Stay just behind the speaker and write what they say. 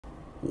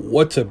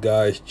What's up,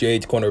 guys?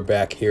 Jades Corner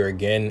back here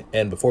again,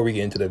 and before we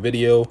get into the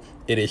video,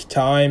 it is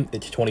time.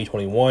 It's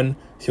 2021,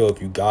 so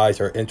if you guys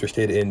are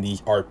interested in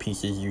these art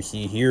pieces you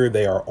see here,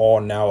 they are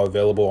all now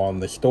available on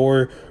the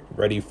store,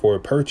 ready for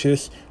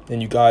purchase.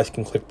 And you guys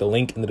can click the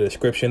link in the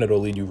description. It'll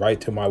lead you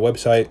right to my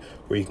website,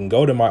 where you can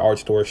go to my art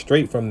store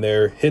straight from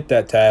there, hit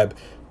that tab,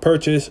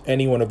 purchase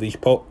any one of these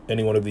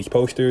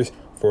posters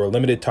for a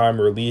limited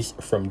time release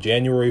from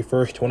January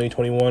 1st,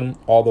 2021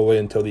 all the way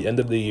until the end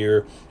of the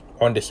year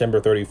on December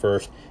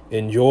 31st.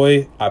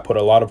 Enjoy. I put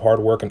a lot of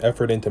hard work and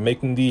effort into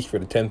making these for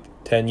the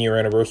 10-year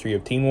anniversary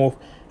of Teen Wolf,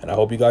 and I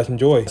hope you guys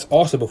enjoy.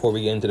 Also, before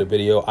we get into the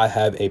video, I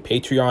have a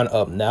Patreon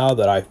up now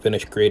that I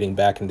finished creating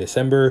back in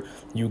December.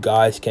 You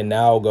guys can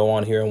now go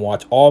on here and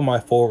watch all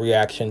my full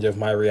reactions of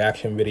my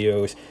reaction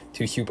videos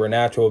to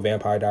Supernatural,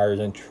 Vampire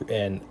Diaries,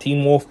 and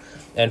Teen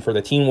Wolf. And for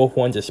the Teen Wolf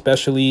ones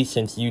especially,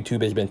 since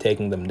YouTube has been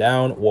taking them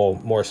down, well,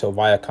 more so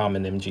Viacom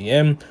and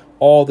MGM,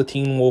 all the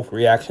Teen Wolf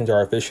reactions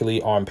are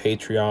officially on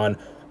Patreon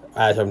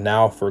as of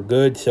now for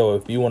good. So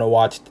if you want to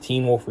watch the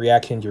Teen Wolf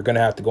reactions, you're going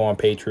to have to go on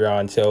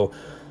Patreon. So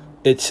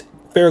it's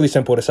fairly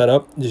simple to set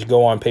up. Just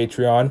go on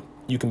Patreon.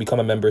 You can become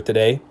a member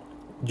today.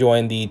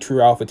 Join the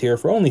True Alpha tier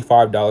for only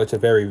 $5. It's a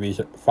very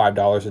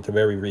 $5. It's a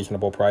very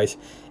reasonable price.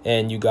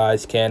 And you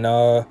guys can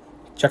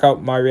check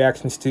out my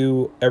reactions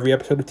to every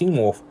episode of Teen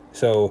Wolf.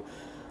 So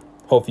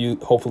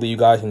hopefully you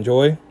guys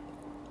enjoy.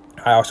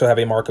 I also have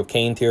a Mark of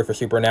Cain tier for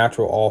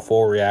Supernatural, all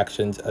full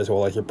reactions, as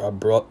well as your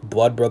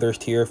Blood Brothers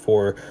tier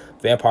for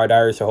Vampire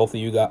Diaries. So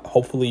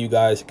hopefully you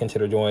guys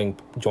consider joining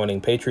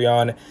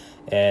Patreon,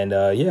 and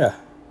yeah,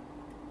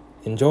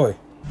 enjoy.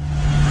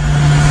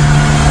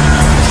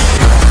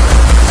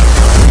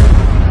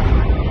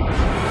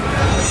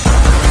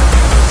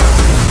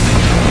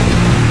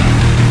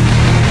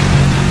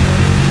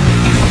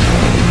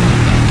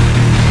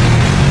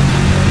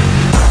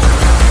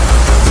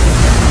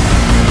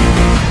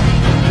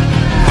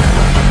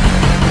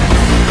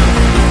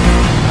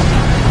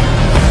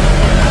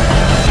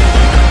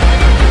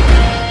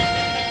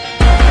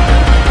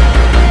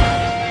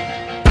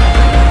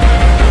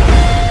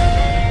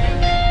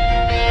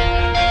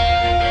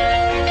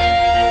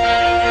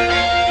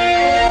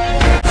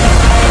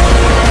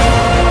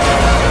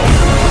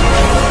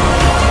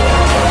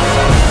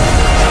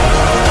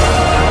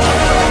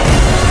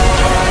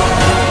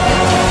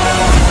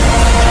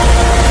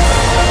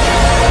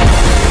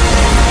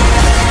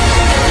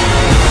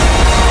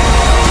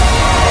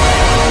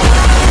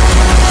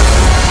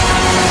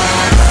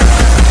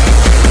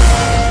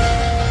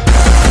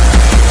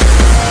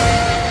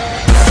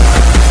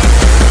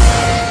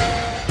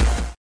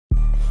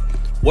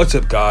 What's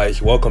up,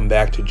 guys? Welcome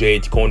back to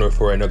Jade's Corner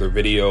for another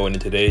video. And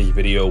in today's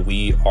video,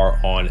 we are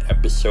on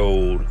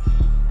episode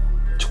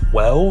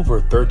 12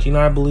 or 13,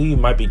 I believe.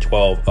 It might be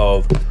 12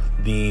 of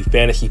the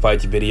Fantasy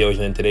Fights videos.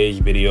 And in today's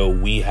video,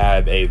 we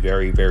have a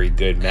very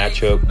good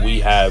matchup. We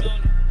have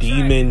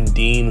Demon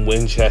Dean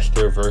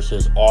Winchester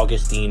versus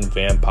Augustine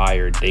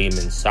Vampire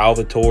Damon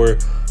Salvatore,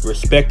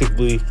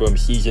 respectively, from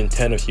season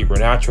 10 of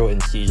Supernatural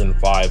and season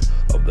 5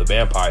 of the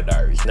Vampire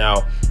Diaries.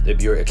 Now,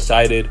 if you're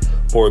excited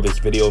for this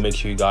video, make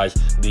sure you guys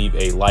leave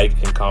a like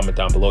and comment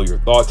down below your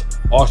thoughts.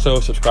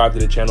 Also, subscribe to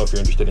the channel if you're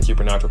interested in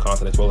Supernatural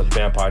content, as well as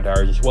Vampire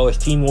Diaries, as well as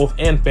Teen Wolf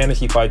and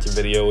Fantasy Fights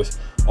videos.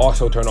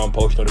 Also, turn on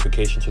post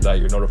notifications so that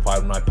you're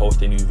notified when I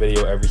post a new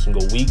video every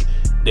single week,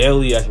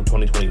 daily as of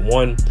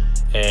 2021.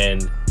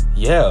 And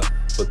yeah,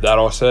 with that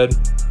all said,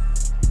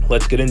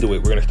 let's get into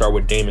it. We're gonna start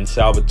with Damon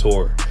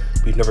Salvatore.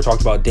 We've never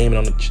talked about Damon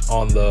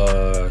on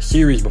the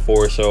series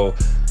before, so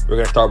we're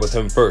gonna start with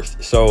him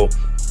first. So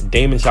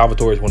Damon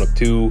Salvatore is one of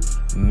two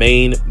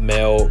main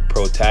male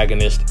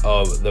protagonists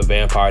of the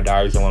Vampire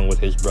Diaries, along with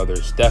his brother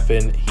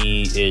Stefan.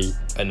 He is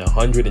an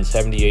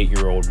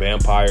 178-year-old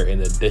vampire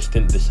and the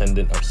distant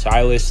descendant of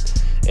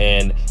Silas,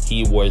 and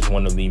he was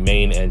one of the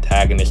main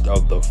antagonists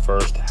of the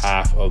first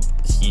half of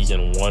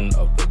season 1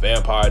 of the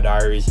Vampire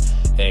Diaries.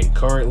 And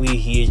currently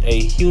he is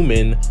a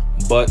human,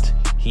 but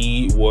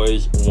he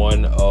was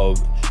one of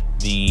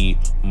the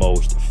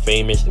most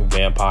famous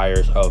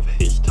vampires of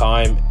his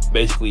time.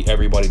 Basically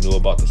everybody knew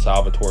about the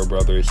Salvatore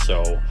brothers.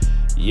 So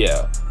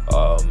yeah,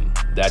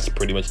 that's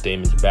pretty much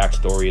Damon's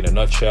backstory in a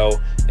nutshell,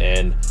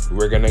 and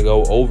we're gonna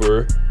go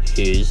over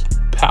his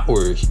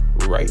powers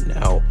right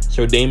now.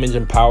 So Damon's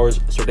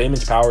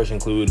powers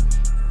include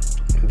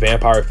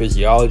vampire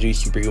physiology,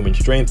 superhuman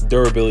strength,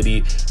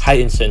 durability,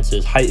 heightened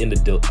senses, heightened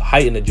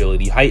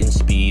agility, heightened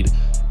speed,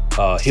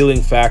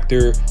 healing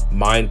factor,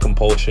 mind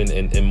compulsion,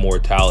 and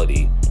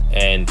immortality.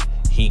 And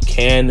he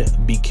can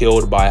be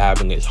killed by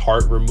having his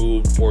heart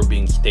removed, or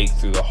being staked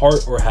through the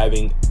heart, or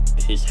having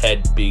his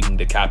head being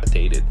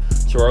decapitated.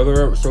 So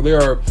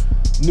there are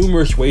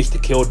numerous ways to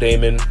kill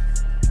Damon.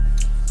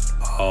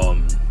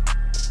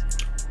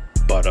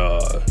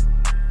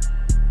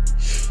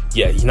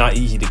 Yeah, he's not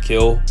easy to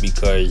kill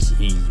because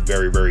he's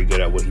very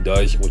good at what he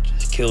does, which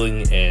is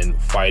killing and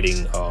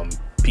fighting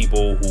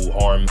people who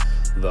harm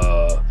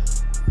the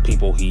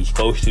people he's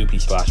close to,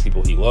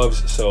 people he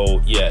loves.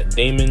 So yeah,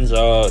 Damon's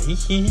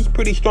he's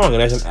pretty strong,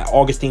 and as an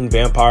Augustine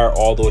vampire,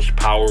 all those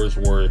powers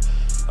were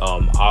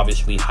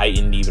obviously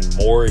heightened even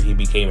more. He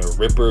became a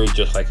ripper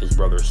just like his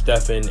brother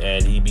Stefan,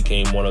 and he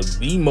became one of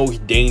the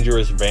most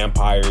dangerous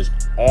vampires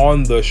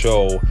on the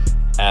show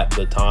at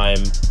the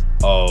time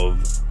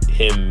of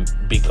him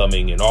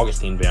becoming an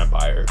Augustine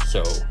vampire.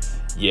 So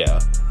yeah,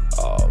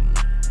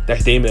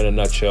 that's Damon in a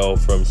nutshell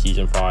from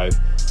season 5,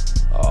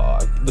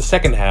 the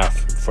second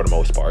half for the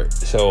most part.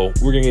 So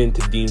we're gonna get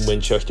into Dean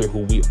Winchester, who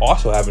we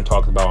also haven't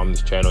talked about on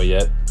this channel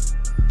yet.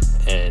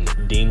 And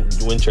Dean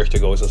Winchester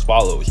goes as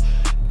follows.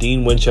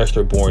 Dean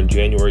Winchester, born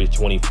January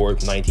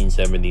 24th,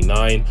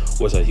 1979,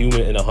 was a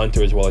human and a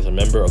hunter, as well as a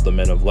member of the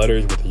Men of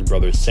Letters with his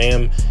brother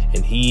Sam,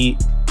 and he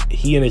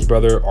and his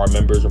brother are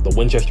members of the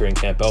Winchester and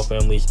Campbell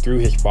families through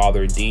his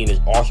father. Dean is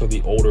also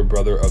the older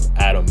brother of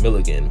Adam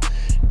Milligan.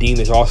 Dean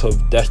is also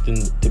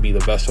destined to be the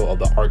vessel of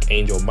the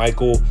Archangel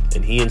Michael,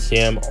 and he and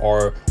Sam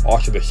are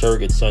also the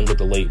surrogate sons of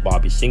the late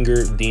Bobby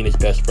Singer. Dean is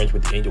best friends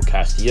with the Angel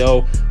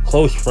Castiel,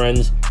 close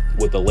friends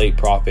with the late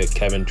prophet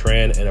Kevin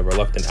Tran, and a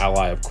reluctant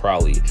ally of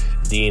Crowley.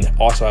 Dean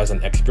also has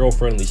an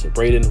ex-girlfriend, Lisa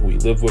Braden, who he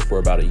lived with for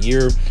about a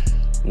year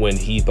when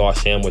he thought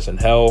Sam was in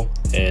hell,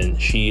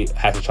 and she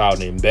has a child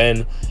named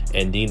Ben,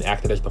 and Dean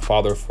acted as the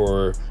father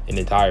for an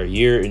entire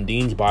year. And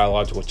Dean's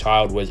biological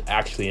child was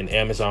actually an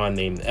Amazon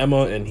named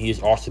Emma, and he is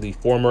also the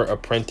former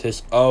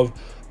apprentice of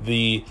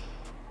the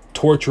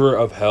torturer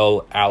of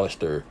hell,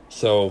 Alistair.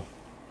 So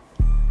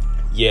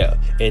yeah,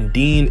 and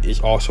Dean is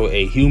also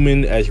a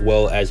human as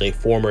well as a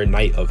former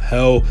Knight of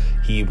Hell.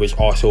 He was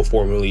also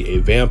formerly a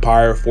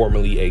vampire,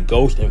 formerly a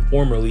ghost, and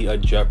formerly a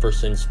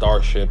Jefferson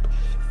Starship,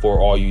 for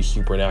all you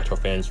supernatural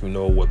fans who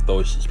know what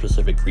those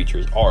specific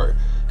creatures are.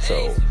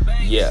 So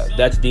yeah,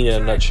 that's Dean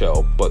in a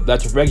nutshell, but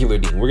that's regular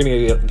Dean. We're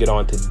gonna get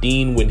on to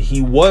Dean when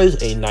he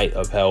was a Knight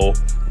of Hell,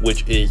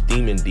 which is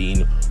Demon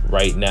Dean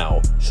right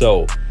now.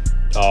 So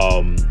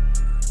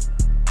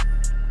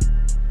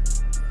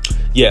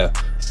yeah,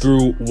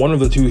 through one of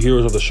the two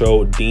heroes of the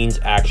show, Dean's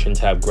actions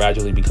have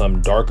gradually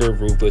become darker,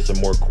 ruthless,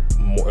 and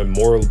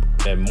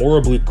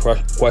morally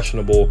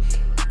questionable,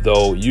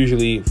 though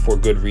usually for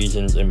good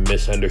reasons and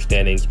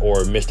misunderstandings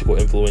or mystical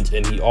influence.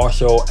 And he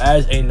also,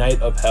 as a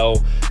Knight of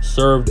Hell,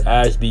 served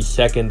as the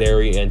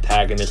secondary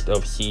antagonist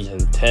of season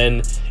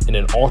 10. In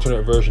an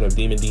alternate version of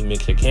Demon Dean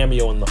makes a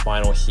cameo in the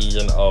final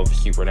season of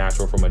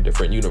Supernatural from a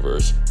different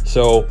universe.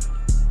 So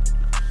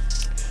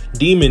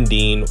Demon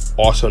Dean,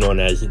 also known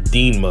as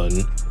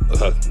Deanmon,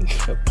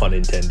 pun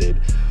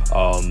intended,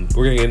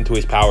 we're gonna get into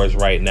his powers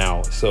right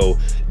now. So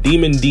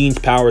Demon Dean's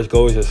powers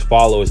goes as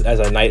follows. As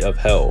a Knight of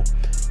Hell,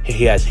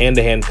 he has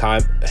hand-to-hand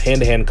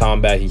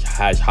combat. He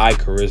has high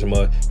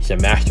charisma. He's a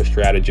master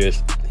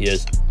strategist. He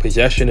has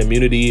possession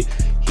immunity.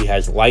 He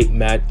has light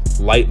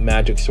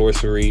magic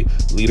sorcery,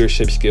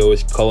 leadership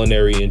skills,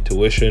 culinary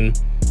intuition,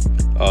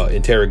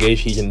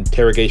 interrogation. He's an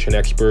interrogation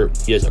expert.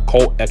 He has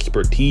occult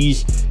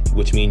expertise,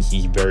 which means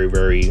he's very,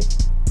 very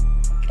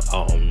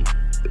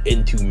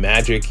into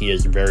magic. He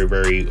has very,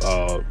 very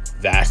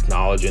vast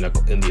knowledge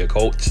in the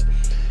occult.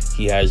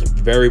 He has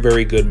very,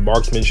 very good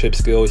marksmanship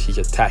skills. He's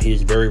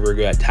very, very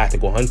good at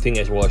tactical hunting,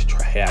 as well as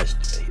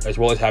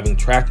having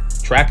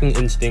tracking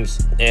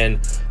instincts and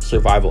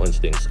survival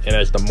instincts. And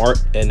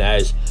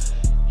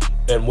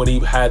when he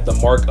had the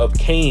mark of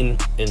Cain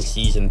in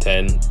season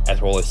 10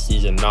 as well as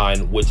season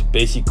 9, which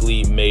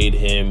basically made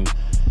him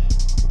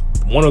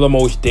one of the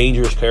most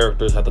dangerous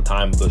characters at the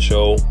time of the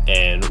show,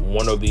 and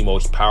one of the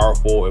most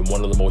powerful and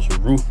one of the most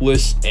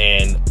ruthless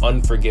and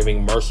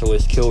unforgiving,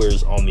 merciless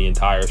killers on the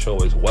entire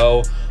show as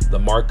well. The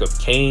mark of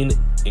Cain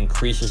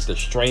increases the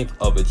strength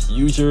of its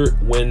user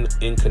when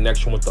in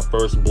connection with the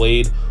first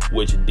blade,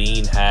 which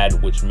Dean had,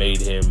 which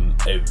made him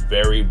a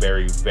very,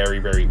 very, very,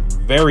 very,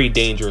 very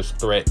dangerous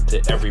threat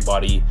to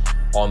everybody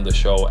on the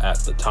show at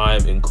the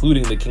time,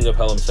 including the King of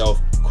Hell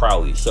himself,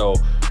 Crowley. So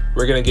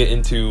we're gonna get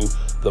into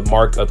the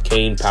mark of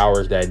Cain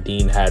powers that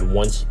Dean had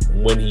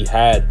when he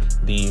had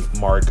the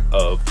mark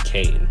of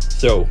Cain.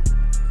 So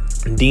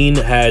Dean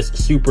has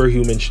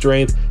superhuman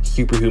strength,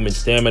 superhuman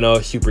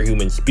stamina,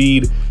 superhuman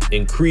speed,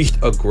 increased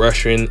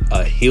aggression,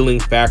 a healing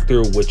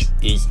factor which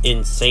is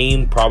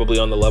insane, probably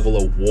on the level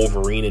of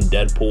Wolverine and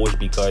Deadpool's,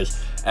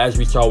 because as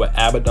we saw with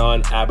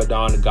Abaddon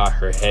got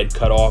her head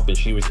cut off and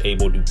she was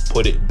able to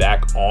put it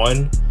back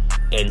on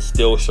and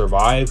still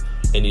survive.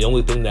 And the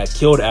only thing that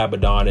killed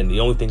Abaddon, and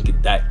the only thing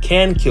that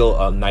can kill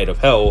a Knight of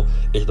Hell,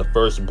 is the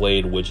first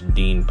blade which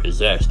Dean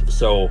possessed.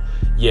 So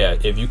yeah,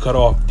 if you cut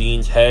off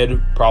Dean's head,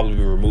 probably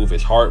remove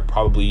his heart,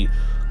 probably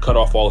cut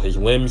off all his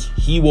limbs,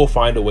 he will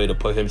find a way to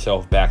put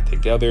himself back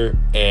together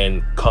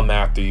and come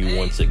after you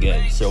once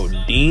again. So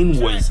Dean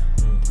was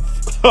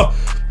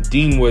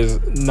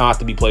not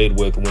to be played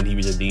with when he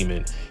was a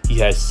demon. He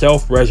has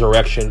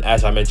self-resurrection.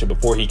 As I mentioned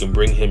before, he can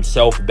bring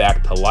himself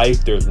back to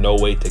life. There's no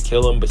way to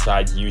kill him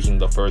besides using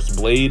the first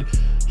blade.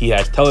 He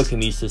has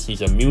telekinesis.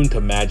 He's immune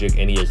to magic,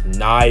 and he has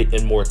nigh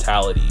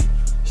immortality.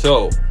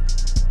 So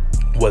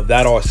with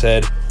that all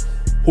said,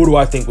 who do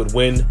I think would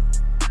win?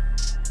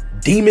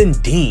 Demon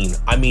Dean.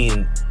 I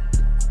mean,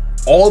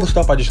 all the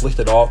stuff I just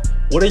listed off,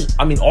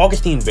 I mean,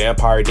 Augustine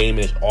Vampire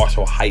Damon is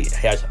also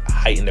has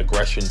heightened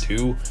aggression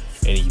too,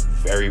 and he's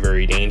very,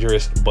 very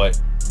dangerous. But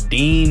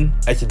Dean,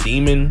 as a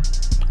demon,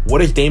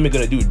 what is Damon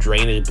gonna do?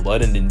 Drain his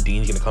blood and then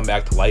Dean's gonna come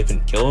back to life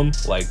and kill him?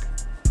 Like,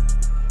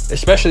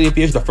 especially if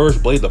he has the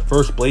first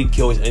blade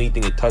kills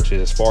anything it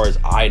touches, as far as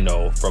I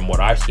know from what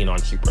I've seen on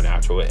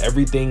Supernatural.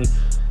 Everything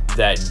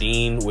that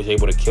Dean was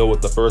able to kill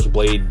with the first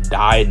blade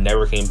died,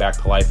 never came back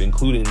to life,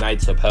 including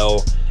Knights of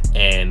Hell.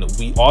 And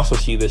we also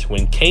see this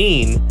when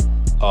Cain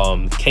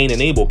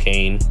and Abel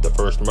Cain, the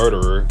first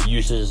murderer,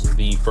 uses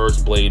the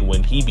first blade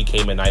when he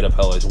became a Knight of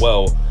Hell as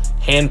well,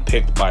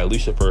 handpicked by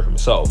Lucifer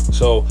himself.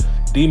 So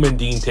Demon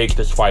Dean takes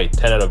this fight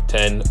 10 out of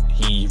 10.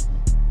 He's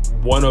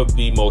one of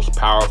the most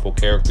powerful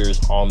characters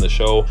on the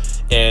show.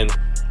 And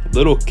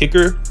little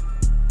kicker,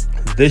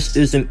 this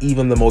isn't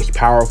even the most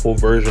powerful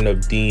version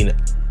of Dean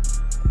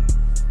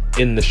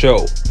in the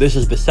show. This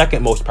is the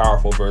second most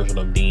powerful version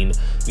of Dean.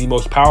 The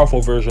most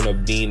powerful version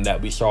of Dean that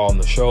we saw on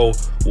the show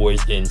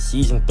was in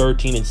season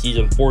 13 and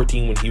season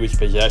 14, when he was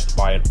possessed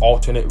by an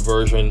alternate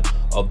version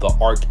of the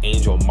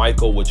Archangel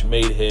Michael, which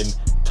made him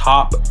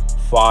top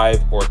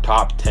 5 or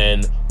top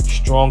 10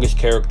 strongest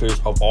characters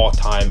of all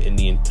time in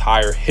the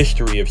entire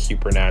history of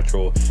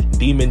Supernatural.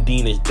 Demon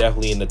Dean is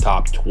definitely in the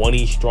top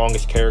 20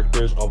 strongest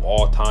characters of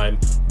all time,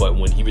 but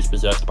when he was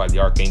possessed by the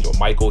Archangel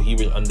Michael, he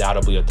was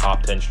undoubtedly a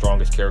top 10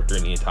 strongest character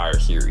in the entire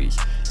series,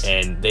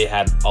 and they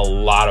had a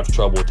lot of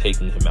trouble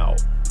taking him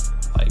out.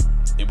 Like,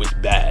 it was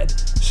bad.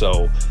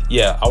 So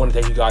yeah, I want to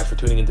thank you guys for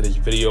tuning into this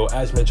video.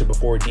 As mentioned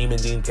before, Demon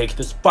Dean takes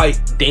this fight.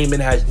 Damon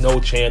has no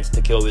chance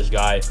to kill this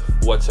guy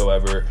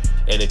whatsoever.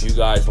 And if you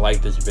guys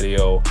like this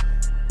video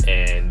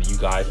and you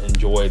guys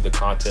enjoyed the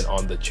content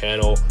on the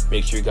channel,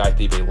 make sure you guys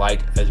leave a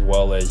like, as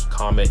well as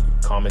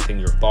commenting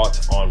your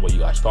thoughts on what you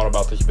guys thought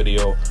about this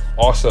video.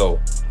 Also,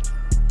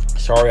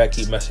 sorry I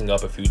keep messing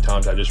up a few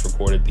times. I just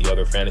recorded the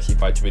other fantasy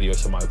fights video,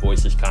 so my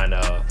voice is kind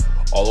of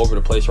all over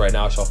the place right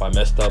now. So if I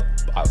messed up,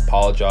 I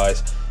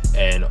apologize.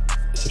 And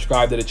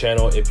subscribe to the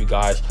channel if you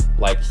guys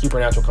like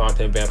Supernatural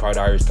content, Vampire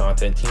Diaries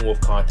content, Teen Wolf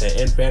content,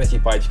 and fantasy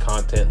fights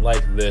content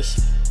like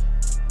this.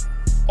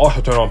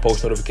 Also turn on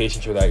post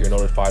notifications so that you're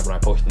notified when I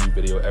post a new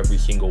video every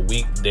single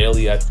week,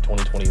 daily as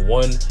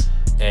 2021.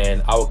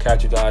 And I will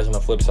catch you guys on the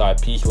flip side.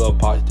 Peace, love,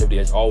 positivity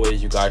as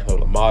always. You guys know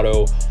the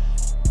motto.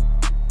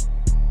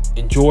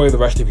 Enjoy the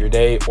rest of your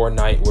day or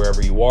night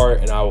wherever you are,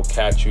 and I will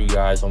catch you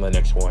guys on the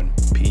next one.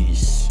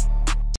 Peace.